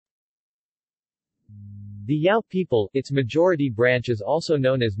The Yao people, its majority branch is also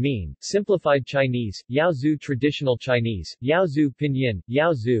known as Min, Simplified Chinese, Yaozu Traditional Chinese, Yaozu Pinyin,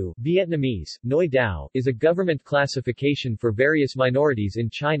 Yaozu, Vietnamese, Noi Dao, is a government classification for various minorities in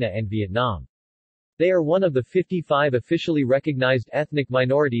China and Vietnam. They are one of the 55 officially recognized ethnic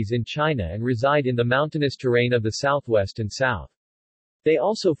minorities in China and reside in the mountainous terrain of the southwest and south. They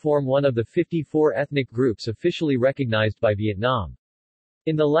also form one of the 54 ethnic groups officially recognized by Vietnam.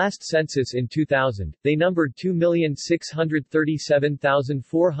 In the last census in 2000, they numbered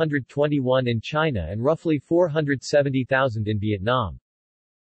 2,637,421 in China and roughly 470,000 in Vietnam.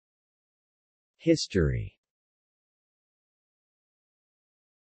 History.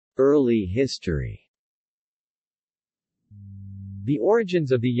 Early history. The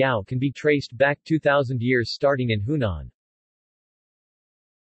origins of the Yao can be traced back 2,000 years starting in Hunan.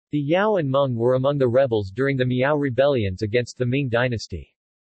 The Yao and Hmong were among the rebels during the Miao rebellions against the Ming dynasty.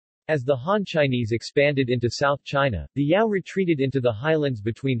 As the Han Chinese expanded into South China, the Yao retreated into the highlands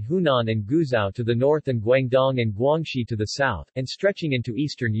between Hunan and Guizhou to the north and Guangdong and Guangxi to the south, and stretching into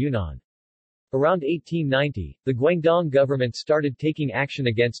eastern Yunnan. Around 1890, the Guangdong government started taking action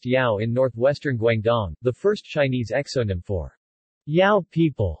against Yao in northwestern Guangdong. The first Chinese exonym for Yao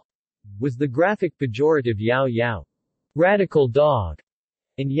people was the graphic pejorative Yao Yao, radical dog,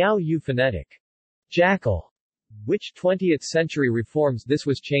 in Yao Yu phonetic, jackal, which 20th century reforms this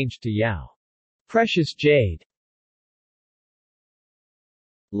was changed to Yao, precious jade.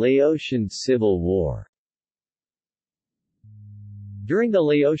 Laotian Civil War. During the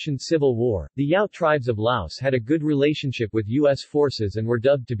Laotian Civil War, the Yao tribes of Laos had a good relationship with U.S. forces and were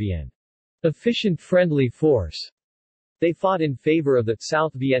dubbed to be an efficient friendly force. They fought in favor of the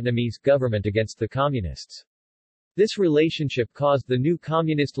South Vietnamese government against the Communists. This relationship caused the new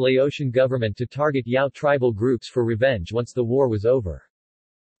communist Laotian government to target Yao tribal groups for revenge once the war was over.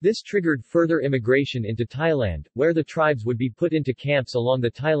 This triggered further immigration into Thailand, where the tribes would be put into camps along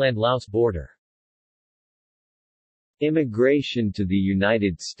the Thailand-Laos border. Immigration to the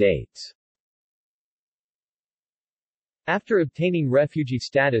United States. After obtaining refugee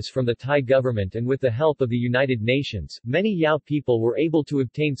status from the Thai government and with the help of the United Nations, many Yao people were able to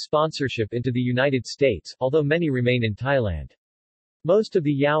obtain sponsorship into the United States, although many remain in Thailand. Most of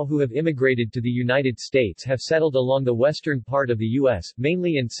the Yao who have immigrated to the United States have settled along the western part of the U.S.,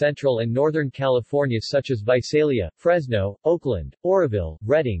 mainly in central and northern California such as Visalia, Fresno, Oakland, Oroville,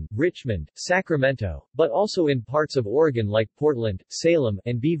 Redding, Richmond, Sacramento, but also in parts of Oregon like Portland, Salem,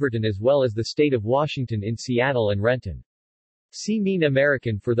 and Beaverton as well as the state of Washington in Seattle and Renton. See Mean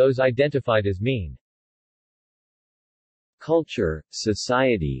American for those identified as Mean. Culture,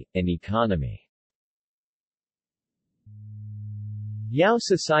 society, and economy. Yao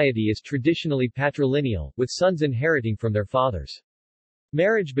society is traditionally patrilineal, with sons inheriting from their fathers.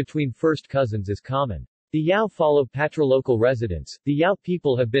 Marriage between first cousins is common. The Yao follow patrilocal residence. The Yao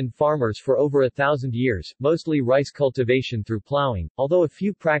people have been farmers for over 1,000 years, mostly rice cultivation through plowing, although a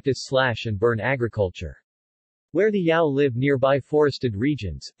few practice slash and burn agriculture. Where the Yao live nearby forested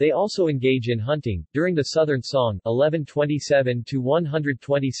regions, they also engage in hunting. During the Southern Song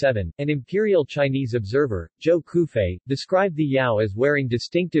 1127-127, an imperial Chinese observer, Zhou Kufei, described the Yao as wearing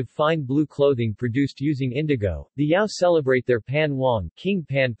distinctive fine blue clothing produced using indigo. The Yao celebrate their Pan Wang King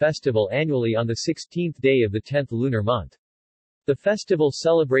Pan festival annually on the 16th day of the 10th lunar month. The festival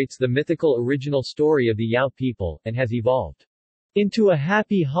celebrates the mythical original story of the Yao people, and has evolved into a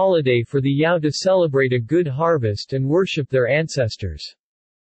happy holiday for the Yao to celebrate a good harvest and worship their ancestors.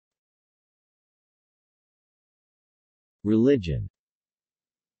 Religion.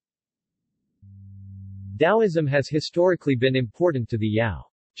 Taoism has historically been important to the Yao.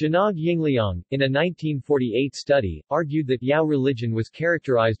 Janag Yingliang, in a 1948 study, argued that Yao religion was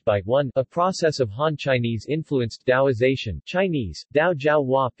characterized by 1. A process of Han Chinese-influenced Daoization Chinese, Dao Jiao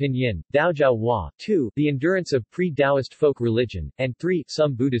Hua Pinyin, Dao Jiao Hua, 2. The endurance of pre-Taoist folk religion, and 3.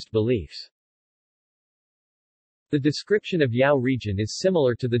 Some Buddhist beliefs. The description of Yao region is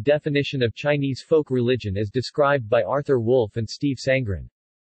similar to the definition of Chinese folk religion as described by Arthur Wolf and Steve Sangren.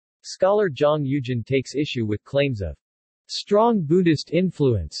 Scholar Zhang Yujin takes issue with claims of strong Buddhist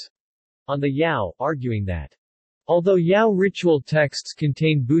influence on the Yao, arguing that although Yao ritual texts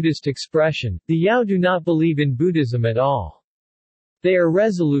contain Buddhist expression, the Yao do not believe in Buddhism at all. They are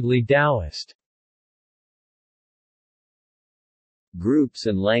resolutely Taoist. Groups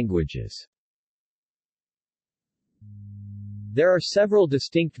and languages. There are several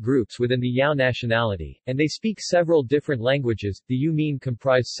distinct groups within the Yao nationality, and they speak several different languages. The Yu-Min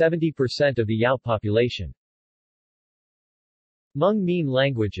comprise 70% of the Yao population. Hmong-Min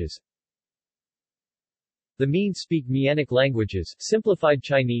languages. The Mien speak Mianic languages, simplified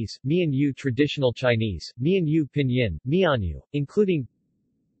Chinese, Mian Yu traditional Chinese, Mian Yu Pinyin, Mianyu, including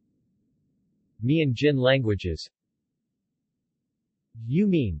Mian Jin languages.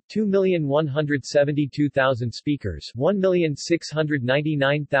 Yumin, 2,172,000 speakers,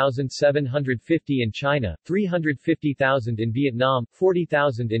 1,699,750 in China, 350,000 in Vietnam,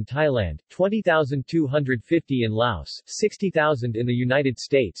 40,000 in Thailand, 20,250 in Laos, 60,000 in the United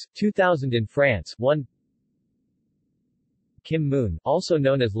States, 2,000 in France, 1 Kim Moon, also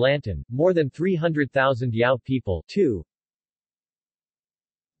known as Lantan, more than 300,000 Yao people, 2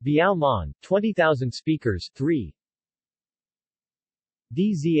 Biao Mon, 20,000 speakers, 3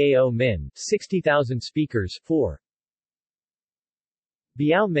 Dzao Min, 60,000 speakers, 4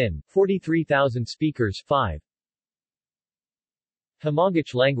 Biao Min, 43,000 speakers, 5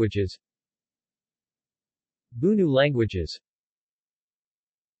 Hmongich languages. Bunu languages.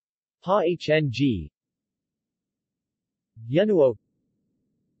 Pa-Hng Yunuo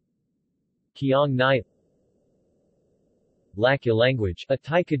Kiang Nai Lakya language, a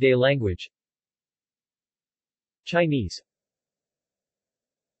Thai Kadai language. Chinese.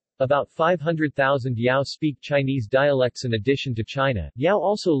 About 500,000 Yao speak Chinese dialects. In addition to China, Yao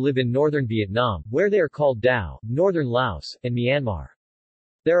also live in northern Vietnam, where they are called Dao, northern Laos, and Myanmar.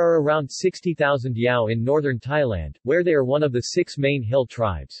 There are around 60,000 Yao in northern Thailand, where they are one of the 6 main hill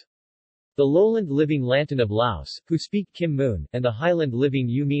tribes. The lowland-living Lantan of Laos, who speak Kim Moon, and the highland-living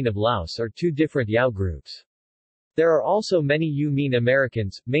Yu Min of Laos are 2 different Yao groups. There are also many Yu Min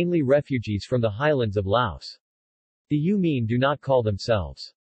Americans, mainly refugees from the highlands of Laos. The Yu Min do not call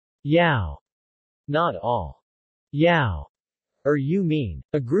themselves Yao. Not all Yao or Yu Min.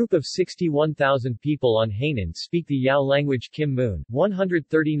 A group of 61,000 people on Hainan speak the Yao language Kim Moon.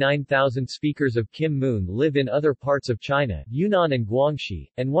 139,000 speakers of Kim Moon live in other parts of China, Yunnan and Guangxi,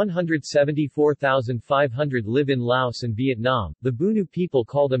 and 174,500 live in Laos and Vietnam. The Bunu people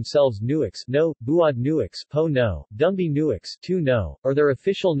call themselves Nuix, No, Buad Nuix, Po No, Dumbi Nuix, Tu No, or their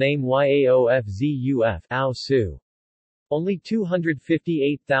official name Yaofzuf, Ao Su. Only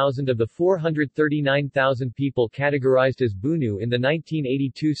 258,000 of the 439,000 people categorized as Bunu in the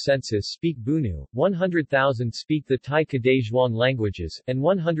 1982 census speak Bunu, 100,000 speak the Thai Kadai Zhuang languages, and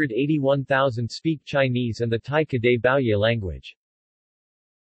 181,000 speak Chinese and the Thai Kadai Baoye language.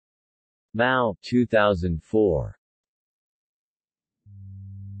 Mao, 2004.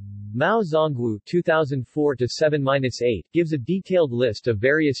 Mao Zongwu 2004-7-8 gives a detailed list of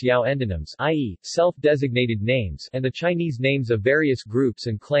various Yao endonyms, i.e., self-designated names, and the Chinese names of various groups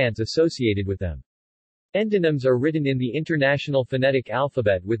and clans associated with them. Endonyms are written in the International Phonetic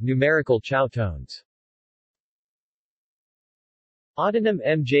Alphabet with numerical Chao tones. Autonym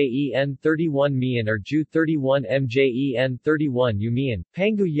Mjen 31 Mian or Ju 31 Mjen 31 Umian,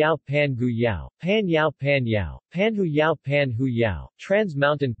 Pangu Yao Pan Gu Yao, Pan Yao Panhu Yao, Trans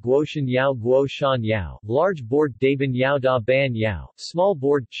Mountain, Guoshan Yao, Large Board Daban Yao Da Ban Yao, Small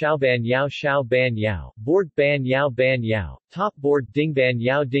Board Ban Yao, Board Ban Yao, Top Board Ding Ban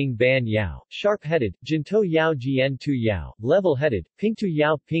Yao, Sharp-headed, Jinto Yao Gien Tu Yao, Level-headed, Ping Tu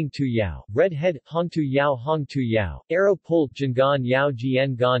Yao, Red Head, Hong Tu Yao, Arrow Pole, Jingan Yao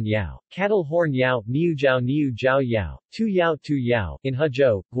Gien Gan Yao, Cattle Horn Yao, Niu Jiao Yao, Tu Yao, in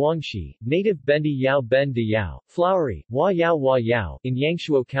Huzhou, Guangxi, Native Bendi Yao Ben De Yao, Flowery, Wa Yao, in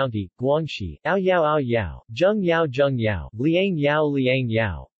Yangshuo County, Guangxi, Ao Yao, Zheng Yao, Liang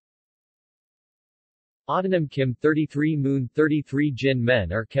Yao. Autonym Kim 33 Moon 33 Jin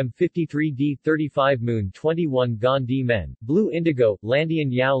Men or Kim 53 D 35 Moon 21 Gan D Men, Blue Indigo, Landian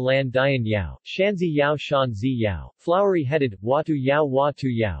Yao Lan Dian Yao, Shanzi Yao Shan Zi Yao, Flowery Headed, Watu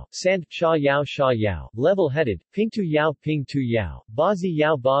Yao, Sand, Sha Yao, Level Headed, Ping Tu Yao, Ba Zi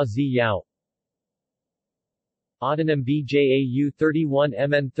Yao. Autonym BJAU 31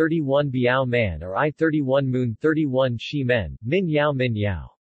 MN 31 Biao Man or I 31 Moon 31 Shi Men, Min Yao.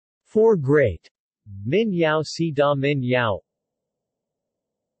 4 Great. Min Yao Si Da Min Yao.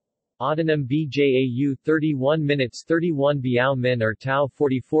 Autonym BJAU 31 minutes 31 Biao Min or Tao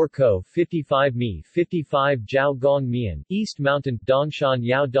 44 Ko 55 Mi 55 Jiao Gong Mian, East Mountain, Dongshan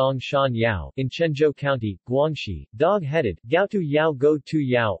Yao, in Chenzhou County, Guangxi, Dog-headed, Gaotu Yao Go Tu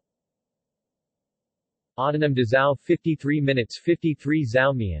Yao. Autonym Dazao 53 minutes 53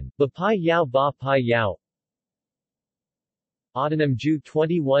 Zhao Mian, Ba Pai Yao. Autonym Ju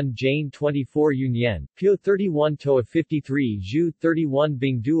 21 Jane 24 Yunyan, Pyo 31 Toa 53 Zhu 31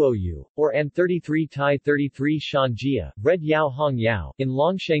 Bing Duoyu, or An 33 Tai 33 Shanjia, Red Yao Hong Yao, in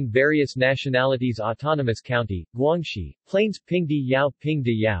Longsheng. Various nationalities. Autonomous County, Guangxi, Plains Ping Di Yao.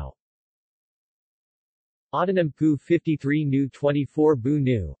 Autonym Pu 53 Nu 24 Bu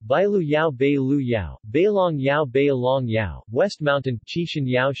Nu, Bailu Yao Bei Lu Yao, Beilong Yao Bei Long Yao, West Mountain, Chishan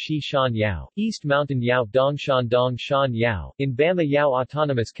Yao Shi Shan Yao, East Mountain Yao Dong Shan Yao, in Bama Yao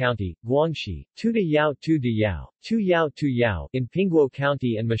Autonomous County, Guangxi, Tuda Yao Tu Yao, in Pingguo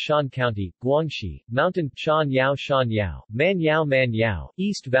County and Mashan County, Guangxi, Mountain, Shan Yao, Man Yao,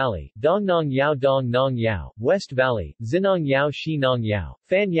 East Valley, Dongnong Yao, West Valley, Zinong Yao Shinong Yao,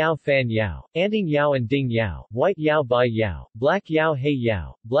 Fan Yao, Anding Yao and Ding Yao, White Yao Bai Yao, Black Yao Hei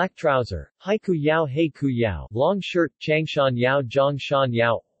Yao, Black Trouser, Haiku Yao Heiku Yao, Long Shirt, Changshan Yao Zhongshan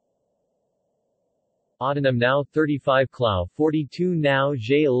Yao. Autonym Now 35 Clau 42 Now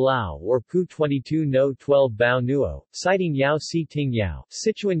Zhe Lao or Pu 22 No 12 Bao Nuo, Citing Yao Si Ting Yao,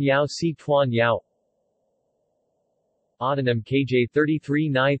 Sichuan Yao Si Tuan Yao. Autonym KJ 33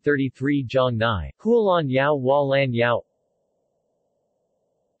 Nai 33 Zhong Nai, Hualan Yao Hua Lan Yao.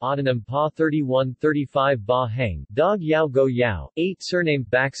 Autonym Pa 31-35 Ba Heng, Dog Yao Go Yao, 8 Surname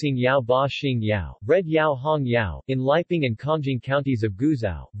Baxing Yao Ba Xing Yao, Red Yao Hong Yao, in Liping and Kongjing counties of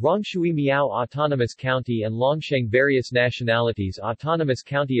Guzhou, Rongshui Miao Autonomous County and Longsheng Various Nationalities Autonomous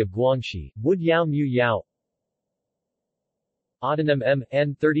County of Guangxi, Wood Yao Mu Yao. Autonym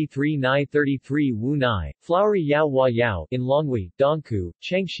M.N. 33 Nai 33 Wu Nai, Flowery Yao Hua Yao, in Longhui, Dongku,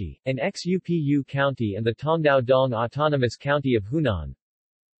 Chengxi, and Xupu County and the Tongdao Dong Autonomous County of Hunan.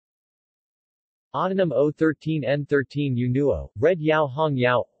 Autonym O13N13 Unuo, Red Yao Hong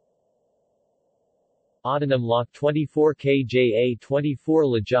Yao. Autonym Lock 24 KJA 24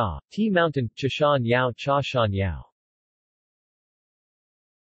 Lajia, T Mountain, Chashan Yao Chashan Yao.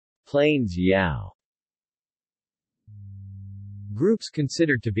 Plains Yao. Groups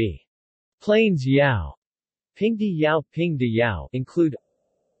considered to be Plains Yao, Pingdi Yao include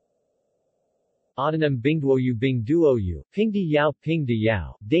Autonym Bingduoyu Bingduoyu, Pingdi Yao,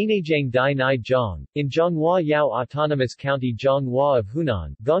 Dainajang Dai Nai Zhong, in Zhonghua Yao Autonomous County Zhonghua of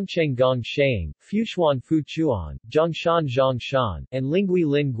Hunan, Gongcheng Gongsheng, Fuchuan Fuchuan, Zhongshan, and Lingui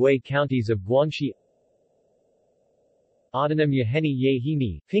Lin Gui counties of Guangxi. Autonym Yaheni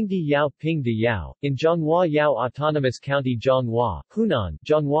Yehini, Pingdi Yao, in Zhonghua Yao Autonomous County Zhonghua, Hunan,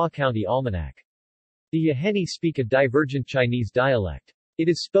 Zhonghua County Almanac. The Yaheni speak a divergent Chinese dialect. It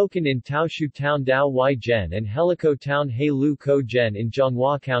is spoken in Taoshu Town Dao Wai Zhen and Helico Town He Lu Ko Zhen in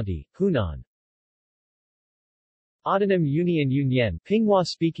Zhonghua County, Hunan. Autonym Union,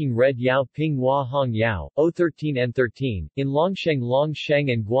 Pinghua-speaking Red Yao Pinghua Hong Yao, O13N13, in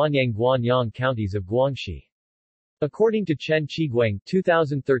Longsheng and Guanyang counties of Guangxi. According to Chen Qiguang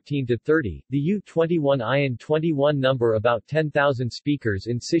 2013-30, the U-21 Ion 21 number about 10,000 speakers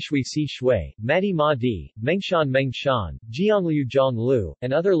in Sishui Si Shui, Madi Ma Di, Mengshan, Jianglu Zhonglu,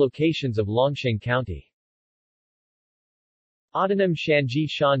 and other locations of Longsheng County. Autonym Shanji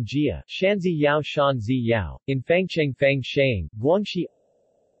Shanjia, Shanzi Yao Shanzi Yao, in Fangcheng Guangxi.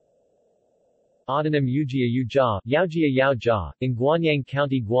 Autonym Yujia Yaojia, in Guanyang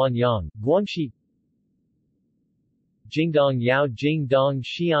County Guanyang, Guangxi. Jingdong Yao Jingdong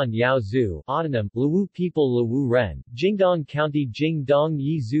Xian Yao Zhu, autonym, Luwu people Luwu Ren, Jingdong County Jingdong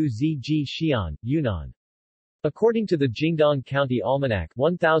Yi Zhu Ziji Xian, Yunnan. According to the Jingdong County Almanac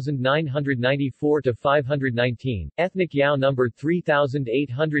 1994-519, ethnic Yao numbered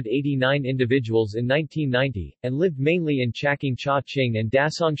 3,889 individuals in 1990, and lived mainly in Chaking Cha Ching and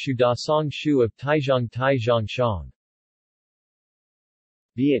Dasong Shu of Taijiang Shang.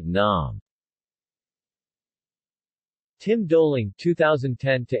 Vietnam. Tim Doling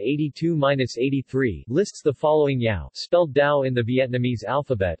 2010-82-83 lists the following Yao, spelled Dao in the Vietnamese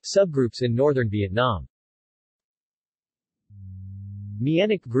alphabet, subgroups in northern Vietnam.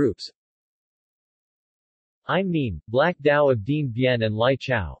 Mienic groups: I Mien, Black Dao of Dien Bien and Lai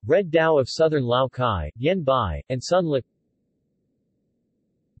Chau, Red Dao of Southern Lao Cai, Yen Bai, and Sun Lip.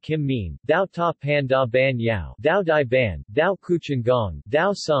 Kim Mien, Dao Ta Pan Da Ban Yao, Dao Dai Ban, Dao Kuchen Gong,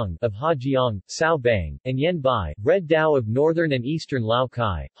 Dao Sung, of Hajiang, Sao Bang, and Yen Bai, Red Dao of Northern and Eastern Lao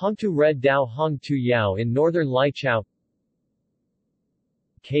Cai, Hongtu Red Dao Hong Tu Yao in Northern Lai Chau.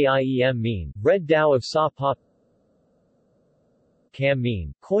 Kiem Mien, Red Dao of Sa Pa. Cam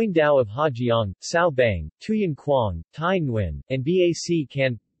Mien, Coin Dao of Hajiang, Sao Bang, Tuyen Quang, Tai Nguyen, and Bac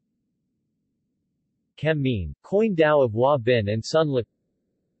Can. Kem Mien, Coin Dao of Hua Bin and Sun Lip.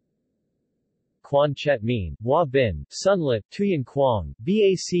 Quan Chet Mien, Hua Bin, Sunlit, Tuyen Quang,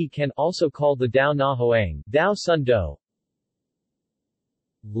 Bac Can, also called the Dao Na Hoang, Dao Sun Do.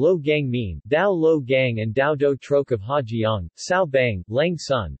 Lo Gang Mien, Dao Lo Gang and Dao Do Trok of Hajiang, Sao Bang, Lang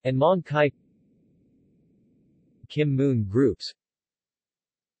Sun, and Mong Kai. Kim Moon groups: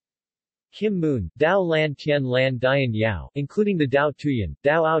 Kim Moon, Dao Lan Tien Lan Dian Yao, including the Dao Tuyen,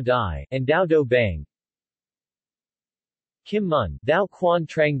 Dao Ao Dai, and Dao Do Bang. Kim Mun, Dao Quan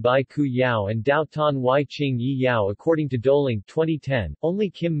Trang Bai Ku Yao and Dao Tan Wai Ching Yi Yao. According to Doling 2010, only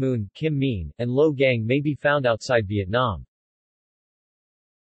Kim Moon, Kim Min, and Lo Gang may be found outside Vietnam.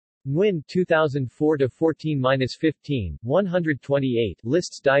 Nguyen 2004-14-15, 128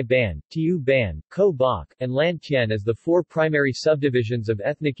 lists Dai Ban, Tiu Ban, Co Bok, and Lan Tien as the four primary subdivisions of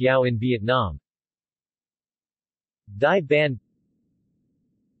ethnic Yao in Vietnam. Dai Ban,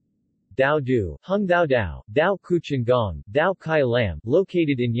 Dao Du, Hung Dao Dao, Dao Kuchen Gong, Dao Kai Lam,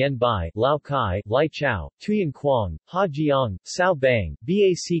 located in Yen Bai, Lao Kai, Lai Chao, Tuyen Quang, Ha Jiang, Sao Bang,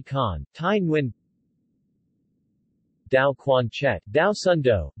 Bac Khan, Tai Nguyen, Dao Quan Chet, Dao Sun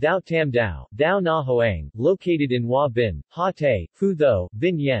Do, Dao Tam Dao, Dao Na Hoang, located in Hoa Bin, Ha Te, Phu Tho,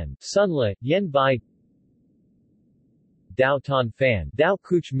 Vinh Yen, Sun Le, Yen Bai, Dao Tan Phan, Dao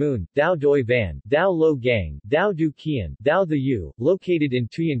Kuch Moon, Dao Doi Van, Dao Lo Gang, Dao Du Kian, Dao The Yu, located in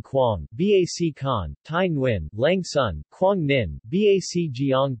Tuyen Quang, Bac Khan, Tai Nguyen, Lang Sun, Quang Ninh, Bac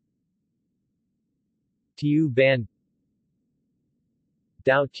Jiang, Tiu Ban,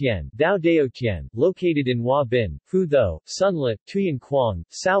 Dao Tien, Dao Dao Tien, located in Hoa Bin, Phu Tho, Sun Le, Tuyen Quang,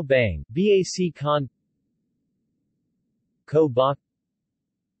 Sao Bang, Bac Khan, Co Bok,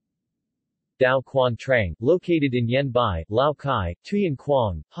 Dao Quan Trang, located in Yen Bai, Lao Kai, Tuyen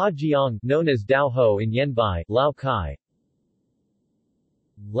Quang, Ha Jiang, known as Dao Ho in Yen Bai, Lao Kai,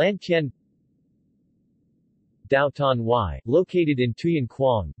 Lan Tien, Dao Tan Y, located in Tuyen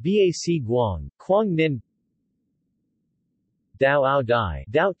Quang, Bac Guang, Quang Ninh, Dao Ao Dai,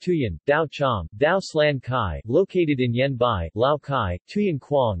 Dao Tuyen, Dao Cham, Dao Slan Kai, located in Yen Bai, Lao Kai, Tuyen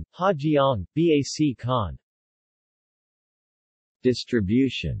Quang, Ha Jiang, Bac Khan.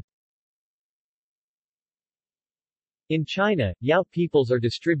 Distribution. In China, Yao peoples are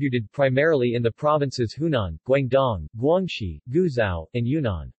distributed primarily in the provinces Hunan, Guangdong, Guangxi, Guizhou, and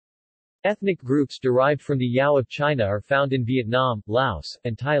Yunnan. Ethnic groups derived from the Yao of China are found in Vietnam, Laos,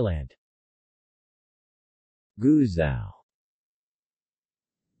 and Thailand. Guizhou.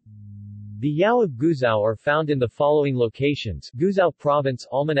 The Yao of Guizhou are found in the following locations: Guizhou Province,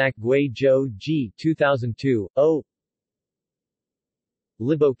 Almanac Gui Zhou G 2002, O.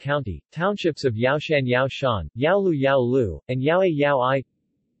 Libo County, townships of Yaoshan Yaoshan, Yaolu Yaolu, and Yaoai Yaoai.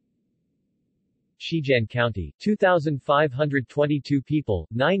 Shijian County, 2,522 people,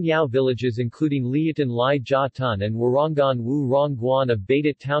 9 Yao villages including Liatan Lai Jia Tun and Warangan Wu Rong Guan of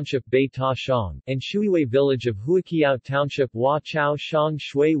Baidat Township Bai Ta Shang, and Shuiwei village of Huaqiao Township Hua Chao Shang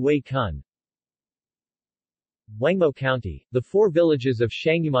Shui Wei Kun. Wangmo County, the 4 villages of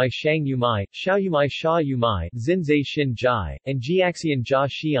Shangyumai Shangyumai, Shaoyumai Shaoyumai, Xinzai Shin Jai, and Jiaxian Jia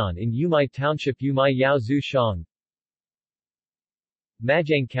Xian in Yumai Township Yumai Yao Zhu Shang.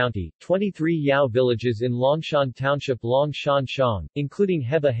 Majang County, 23 Yao villages in Longshan Township Longshan Shang, including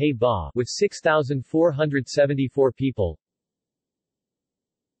Heba He Ba with 6,474 people.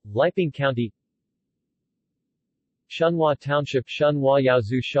 Liping County, Shunhua Township Shunhua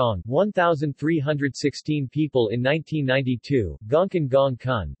Yaozu Shang, 1,316 people in 1992, Gonkan Gong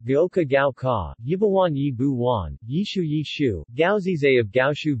Kun, Gaoka Gao Ka, Yibawan Yi Bu Wan, Yishu Yishu, Gaozize of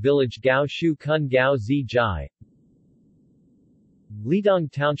Gaoshu Village Gaoshu Kun Gao Zi Jai, Lidong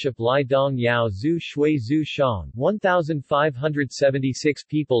Township Lidong Yao Zhu Shui Zhu Shang, 1,576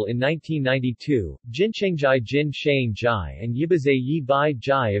 people in 1992, Jinchengzhai Jin Shang Jai and Yibaze Yi Bai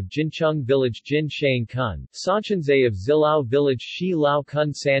Jai of Jincheng Village Jin Shang Kun, Sanchanze of Zilao Village Shi Lao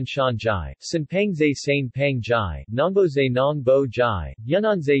Kun San Shan Jai, Sanpangze San Pang Jai, Nongboze Nong Bo Jai,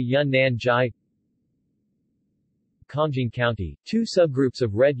 Yunanze Yun Nan Jai. Kongjing County, 2 subgroups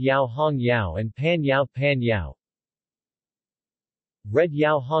of Red Yao Hong Yao and Pan Yao Pan Yao. Red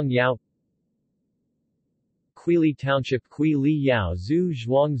Yao Hong Yao, Quili Township Qui Li Yao Zhu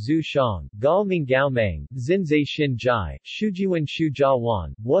Zhuang Zhu Shang, Gao Ming Gao Meng, Xinzai Shin Jai, Shujiwan Shu Jia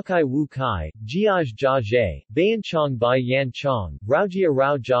Wan, Wukai Wu Kai, Jiaj Jia Zhe, Bayan Chong Bai Yan Chong, Raojia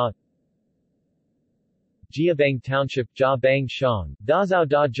Rao Jia, Jiabang Township Jia Bang Shang, Dazao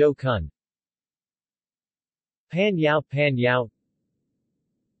Da Zhou Kun, Pan Yao,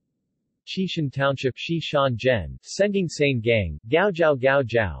 Xishan Township Xishan Zhen, Senging Sane Gang, Gaojiao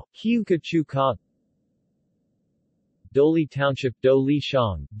Gaojiao, Hiuka Chu Ka, Doli Township Do Li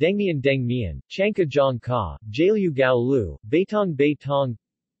Shang, Dengmian Dengmian, Chanka Zhang Ka, Jaliu Gao Lu, Beitong Beitong,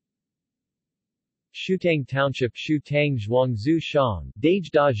 Shutang Township Shutang Zhuang Zhu Shang,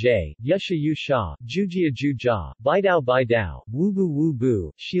 Dage Da Zhe, Yusha Yu Sha, Jujia Jujia, Baidao Baidao, Wubu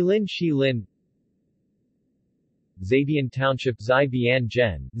Wubu, Shilin Shilin, Zabian Township Zaibian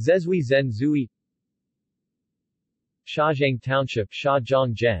Zhen, Zezui Zen Zui, Shazhang Township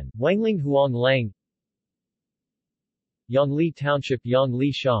Shazhang Zhen, Wangling Huang Lang, Yongli Township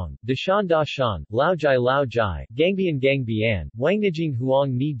Yongli Shang, Dashan Dashan, Laojai Laojai, Gangbian Gangbian, Wangnijing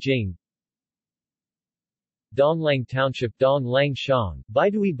Huang Ni Jing, Donglang Township Donglang Shang,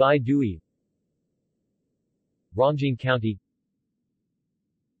 Baidui Baidui, Rongjing County,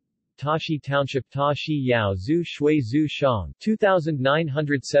 Tashi Township Tashi Yao Zhu Shui Zhu Shang,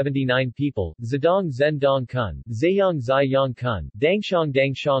 2,979 people, Zedong Zendong Kun, Zayang Zayang Kun, Dangshang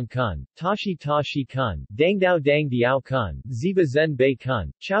Dangshang Kun, Tashi Tashi Kun, Dangdao Dang Diao Kun, Ziba Zen Bei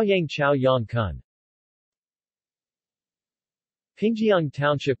Kun, Chaoyang Chaoyang Kun, Pingjiang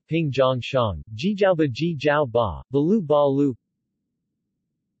Township Pingjiang Shang, Jijiaoba Jijiao Ba, Balu Ba Lu,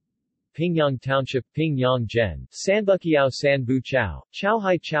 Pingyang Township Pingyang Zhen, Sanbukiao Sanbu Chao,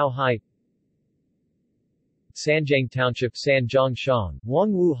 Chaohai, Sanjiang Township Sanjiang Shang,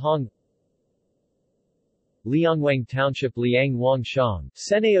 Wangwu Hong, Liangwang Township Liang Wang Shang,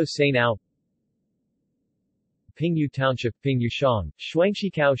 Senao Sanao, Pingyu Township Pingyu Shang,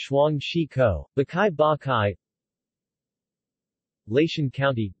 Shuangshikao Shuang Shiko, Bakai Ba Kai, Laishan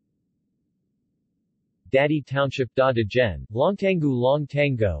County, Dadi Township Da Zhen, Longtangu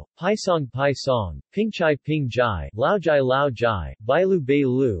Longtango, Paisong Paisong, Pingchai Pingjai, Laojai Laojai, Bailu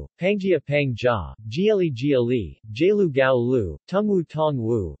Bailu, Pangjia Pangjia, Jieli Jieli, Jailu Gao Lu, Tongwu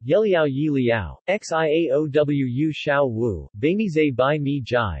Tongwu, Yeliao Yiliao, Xiaowu Shao Wu, Baimize Bai Mi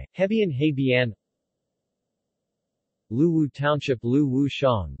Jai, Hebian Hebian, Luwu Township Luwu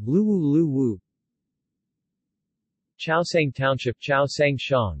Shang, Luwu, Chaosang Township Chaosang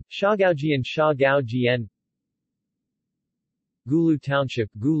Shang, Shagaojian Shagaojian, Gulu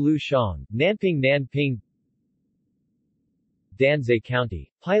Township Gulu Shang, Nanping Nanping, Danzai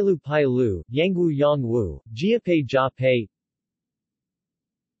County, Pailu Pailu, Yangwu Yangwu, Jiapei Jiapei,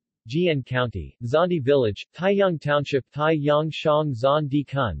 Jian County, Zandi Village, Taiyang Township Taiyang Shang Zandi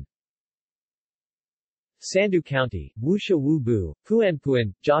Kun, Sandu County, Wusha Wubu,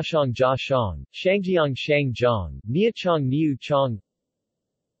 Puanpuan, Jiashang Jiashang, Shangjiang Shangjiang, Niachang Niu Chang,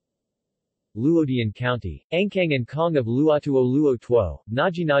 Luodian County, Angkang and Kong of Luotuo Luotuo,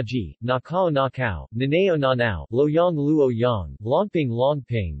 Naji Naji, Nakao Nakao, Nanao Nanao, Loyang Luoyang, Longping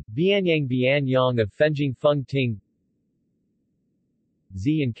Longping, Bianyang Bianyang of Fenjing Feng Ting,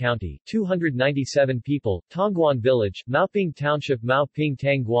 Xi'an County, 297 people, Tongguan Village, Maoping Township Maoping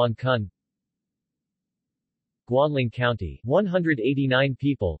Tangguan Kun, Guanling County, 189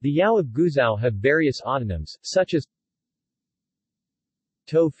 people. The Yao of Guzhou have various autonyms, such as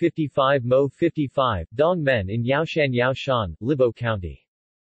To 55 Mo 55, Dong Men in Yaoshan Yaoshan, Libo County.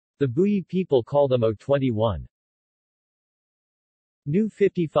 The Buyi people call them O21. Nu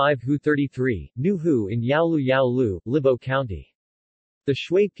 55 Hu 33, Nu Hu in Yaolu Yaolu, Libo County. The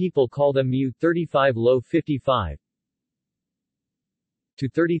Shui people call them Mu 35 Lo 55, to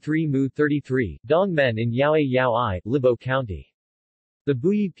 33 Mu 33, Dong Men in Yaoai Yaoai, Libo County. The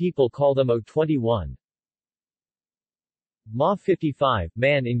Buyi people call them O21. Ma 55,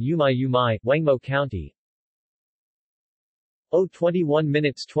 Man in Yumai Yumai, Wangmo County. O21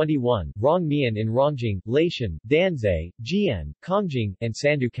 minutes 21, Rong Mian in Rongjing, Laishan, Danzai, Jian, Kongjing, and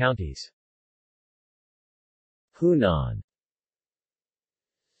Sandu counties. Hunan.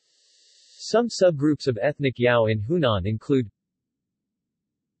 Some subgroups of ethnic Yao in Hunan include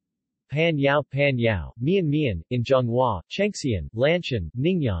Pan Yao, Mian Mian, in Zhonghua, Chengxian, Lanshan,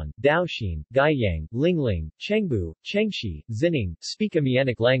 Ningyan, Daoxin, Gaiyang, Lingling, Chengbu, Chengxi, Xining, speak a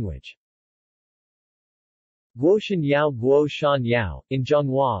Mianic language. Guoshan Yao, Guoshan Yao, in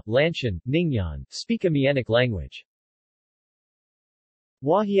Zhonghua, Lanshan, Ningyan, speak a Mianic language.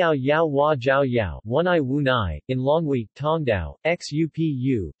 Wahiao Yao Wa Jiao Yao, Wunai Wunai, in Longhui, Tongdao,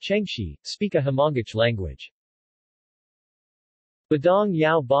 Xupu, Chengxi, speak a Hmongic language. Badong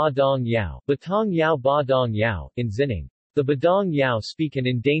Yao Ba Dong Yao, Batong Yao Ba Dong Yao, in Xining. The Badong Yao speak an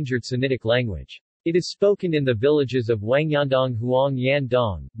endangered Sinitic language. It is spoken in the villages of Wangyandong Huang Yan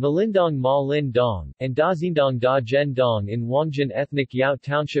Dong, Malindong Ma Lin Dong, and Dazindong Da Zhen Dong in Wangjin Ethnic Yao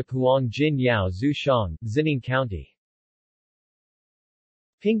Township Huang Jin Yao Zhu Shang, Xining County.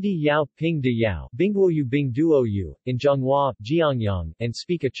 Pingdi Yao, Pingdi Yao, Bingguoyu Bingduoyu, in Zhonghua, Jiangyang, and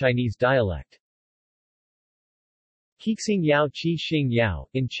speak a Chinese dialect. Qixing Yao Qi Xing Yao,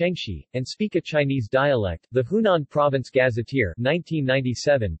 in Chengxi, and speak a Chinese dialect. The Hunan Province Gazetteer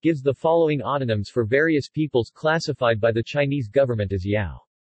 1997 gives the following autonyms for various peoples classified by the Chinese government as Yao.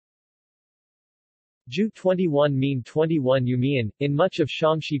 Ju 21 Min 21 Yumian, in much of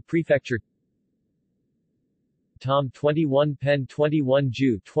Shaanxi Prefecture. Tom 21 Pen 21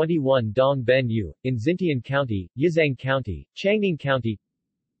 Ju 21 Dong Ben Yu, in Xintian County, Yizang County, Changning County.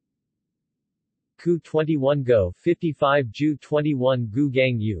 Ku 21 Go 55 Ju 21 Gu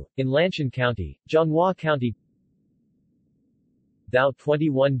Gang Yu, in Lanshan County, Zhonghua County. Thou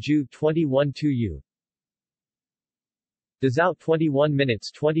 21 Ju 21 Tu Yu Dazao 21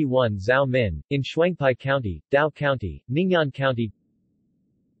 minutes 21 Zhao Min, in Shuangpai County, Dao County, Ning'an County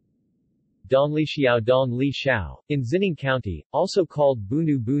Dongli Xiao, in Xining County, also called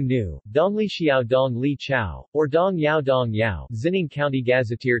Bunu Bu Dongli Xiao Dong Li Chao, or Dong Yao, Xining County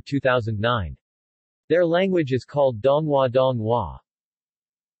Gazetteer 2009. Their language is called Donghua.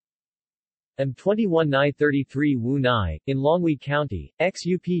 M21 Nai 33 Wu Nai, in Longhui County,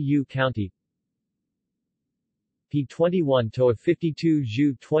 Xupu County P21 Toa 52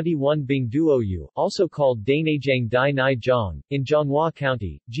 Zhu 21 Bing Duoyu, also called Dainajang Dai Nai Zhang, in Zhonghua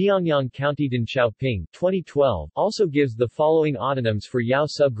County, Jiangyang County Din Xiaoping 2012, also gives the following autonyms for Yao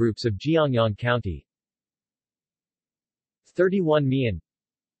subgroups of Jiangyang County. 31 Mian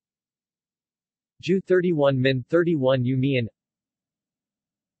Ju 31 Min 31 Yu Mian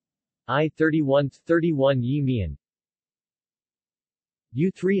I 31 Yi Mian U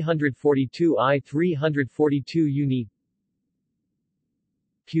 342 I 342 Uni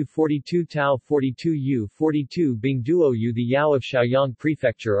Q 42 Tau 42 U 42 Bing Duo Yu. The Yao of Shaoyang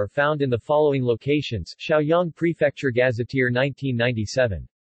Prefecture are found in the following locations: Shaoyang Prefecture Gazetteer 1997.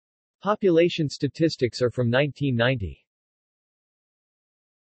 Population statistics are from 1990.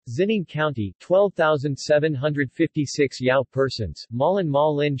 Xining County 12,756 Yao persons, Malin Ma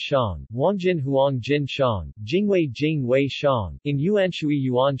Lin Shang, Wangjin Huang Jin Shang, Jingwei Jing Wei Shang, in Yuanshui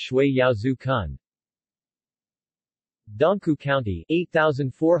Yuan Shui Yao Zhu Kun. Dongku County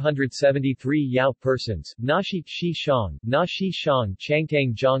 8,473 Yao persons, Nashi Shi Shang, Na Shi Shang,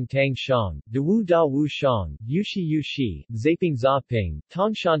 Changtang Zhang Tang Shang, Dawu Da Wu Shang, Yushi Yushi, Zaping Zaping,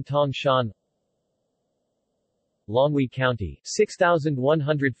 Tongshan. Longhui County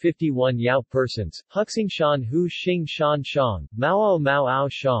 6,151 Yao persons, Huxing Shan Hu Xing Shan Shang, Mao Ao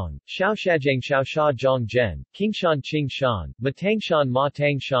Shang, Shaoshajang Xiaosha Zhang Zhen, Kingshan Qing Shan, Matangshan Ma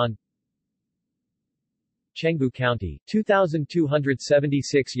Tang Shan. Chengbu County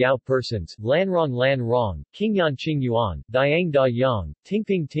 2,276 Yao persons, Lanrong, Qingyan Qing Yuan, Diang Da Yang,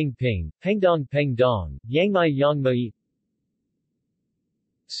 Tingping Pengdong Yangmai Yangmai.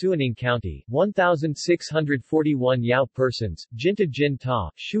 Suining County 1,641 Yao persons, Jinta Jin Ta,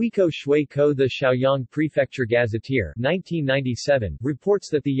 Shuiko Shui Ko. The Shaoyang Prefecture Gazetteer 1997 reports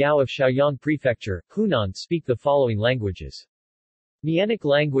that the Yao of Shaoyang Prefecture, Hunan, speak the following languages. Mianic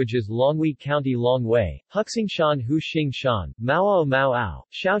languages: Longhui County Longwei, Huxingshan Huxing Shan, Mao Ao,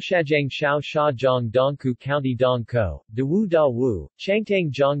 Shaoshajang Shao Sha Zhang Dongku County Dongko, Dawu Da Wu,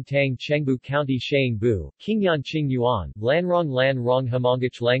 Changtang Zhang Tang Chengbu County Shangbu, Qingyan Qing Yuan, Lanrong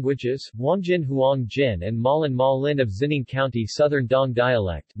Hmongich languages: Wangjin Huang Jin and Malin Ma Lin of Xining County Southern Dong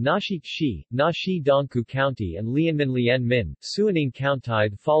dialect, Nashi Shi, Na Shi Dongku County and Lian Min, Suining County.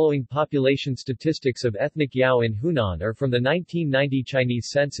 The following population statistics of ethnic Yao in Hunan are from the 1990 Chinese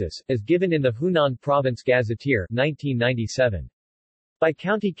census, as given in the Hunan Province Gazetteer 1997. By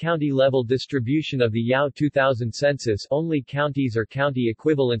county level distribution of the Yao 2000 census, only counties or county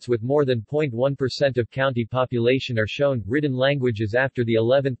equivalents with more than 0.1% of county population are shown. Written languages. After the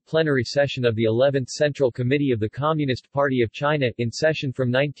 11th plenary session of the 11th Central Committee of the Communist Party of China, in session from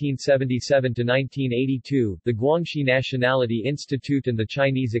 1977 to 1982, the Guangxi Nationality Institute and the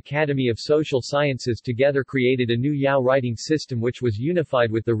Chinese Academy of Social Sciences together created a new Yao writing system which was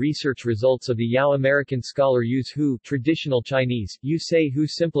unified with the research results of the Yao. American scholar Yu Hu, traditional Chinese, Yu Hu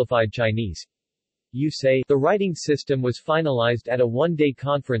simplified Chinese. The writing system was finalized at a one-day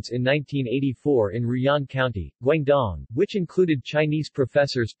conference in 1984 in Ruyan County, Guangdong, which included Chinese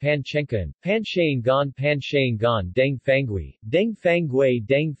professors Pan Chenkan, Pan Shayangan, Deng Fangui,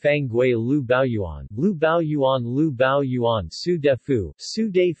 Lu Baoyuan, Su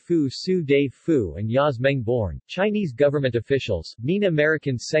Defu, and Yaz Meng-born, Chinese government officials, Mean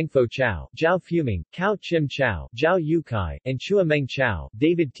Americans Sengfo Chao, Zhao Fuming, Cao Chim Chao, Zhao Yukai, and Chua Meng Chao,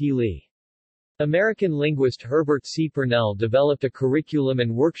 David T. Lee. American linguist Herbert C. Purnell developed a curriculum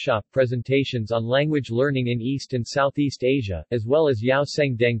and workshop presentations on language learning in East and Southeast Asia, as well as Yao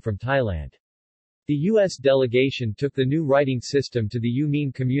Seng Deng from Thailand. The U.S. delegation took the new writing system to the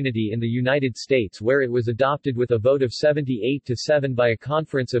Yu-Min community in the United States, where it was adopted with a vote of 78-7 by a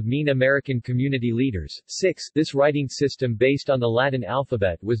conference of Mean American community leaders. 6. This writing system based on the Latin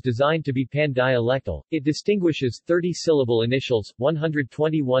alphabet was designed to be pan-dialectal. It distinguishes 30-syllable initials,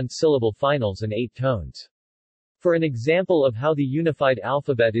 121-syllable finals and 8 tones. For an example of how the unified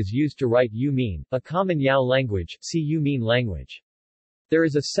alphabet is used to write Yu-Min, a common Yao language, see Yu-Min language. There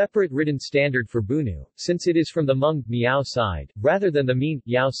is a separate written standard for Bunu, since it is from the Hmong Miao side, rather than the Min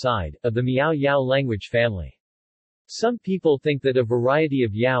Yao side, of the Miao Yao language family. Some people think that a variety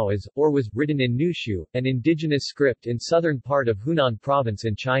of Yao is, or was, written in Nushu, an indigenous script in southern part of Hunan province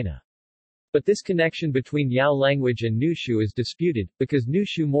in China. But this connection between Yao language and Nushu is disputed, because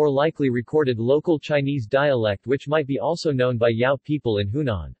Nushu more likely recorded local Chinese dialect which might be also known by Yao people in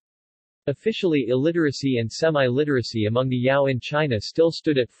Hunan. Officially, illiteracy and semi-literacy among the Yao in China still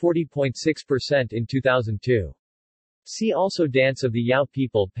stood at 40.6% in 2002. See also Dance of the Yao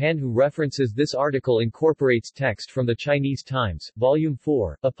People. Panhu references this article incorporates text from the Chinese Times, Volume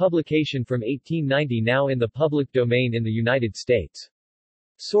 4, a publication from 1890 now in the public domain in the United States.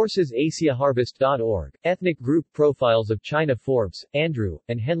 Sources AsiaHarvest.org, Ethnic Group Profiles of China. Forbes, Andrew,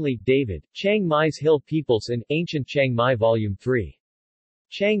 and Henley, David, Chiang Mai's Hill Peoples in Ancient Chiang Mai Volume 3.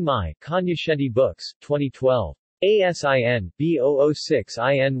 Chiang Mai, Kanyashenti Books, 2012. ASIN,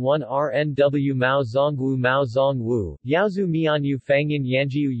 B006-IN1-RNW Mao Zongwu Yaozu Mianyu Fangyan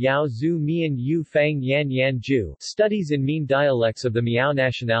Yanjiu Yaozu Mian Yu Fang Yan Yanju Studies in Mean Dialects of the Miao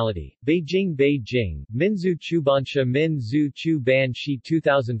Nationality, Beijing Minzu Chubansha Minzu Chu Ban Shi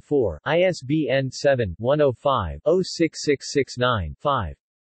 2004, ISBN 7-105-06669-5.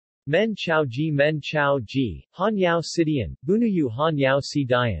 Men Chao Ji, Han Yao Sidian, Bunuyu Han Yao Si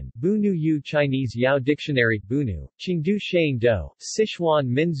Dian, Bunuyu Chinese Yao Dictionary, Bunu, Qingdu Sheing Do, Sichuan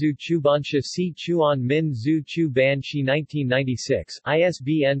Minzu Chubansha Si Chuan Minzu Chu Ban Shi 1996,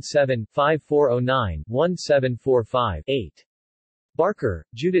 ISBN 7-5409-1745-8. Barker,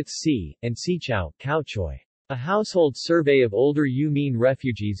 Judith C., and Sichao, Kaochoi. A Household Survey of Older Yu-Mean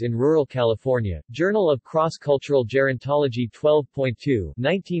Refugees in Rural California, Journal of Cross-Cultural Gerontology 12.2,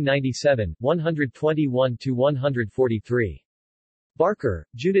 1997, 121-143. Barker,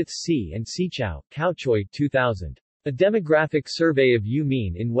 Judith C. and Sichao, Kaochoi, 2000. A Demographic Survey of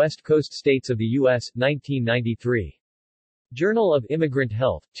Yu-Mean in West Coast States of the U.S., 1993. Journal of Immigrant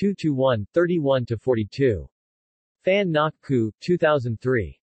Health, 2-1, 31-42. Fan Ngoc Ku,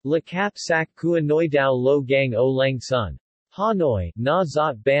 2003. Le Cap Sac Kua Noi Dao Lo Gang O Lang Sun. Hanoi, Na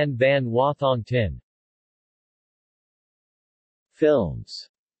Zot Ban Van Wa Thong Tin. Films.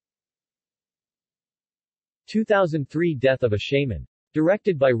 2003 Death of a Shaman.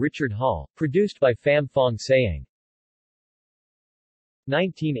 Directed by Richard Hall, produced by Pham Phong Sayang.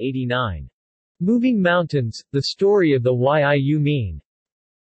 1989. Moving Mountains, The Story of the Yu Mean.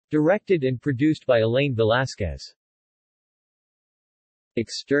 Directed and produced by Elaine Velasquez.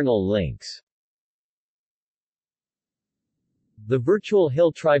 External links. The Virtual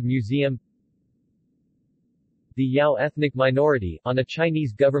Hill Tribe Museum. The Yao Ethnic Minority, on a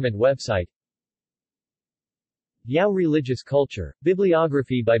Chinese government website. Yao Religious Culture,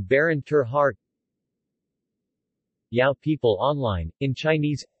 bibliography by Baron Ter Hart. Yao People Online, in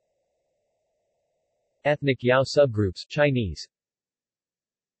Chinese. Ethnic Yao Subgroups, Chinese.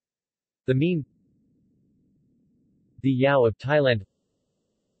 The Mean. The Yao of Thailand.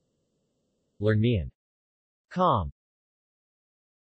 Learn Mian. Com.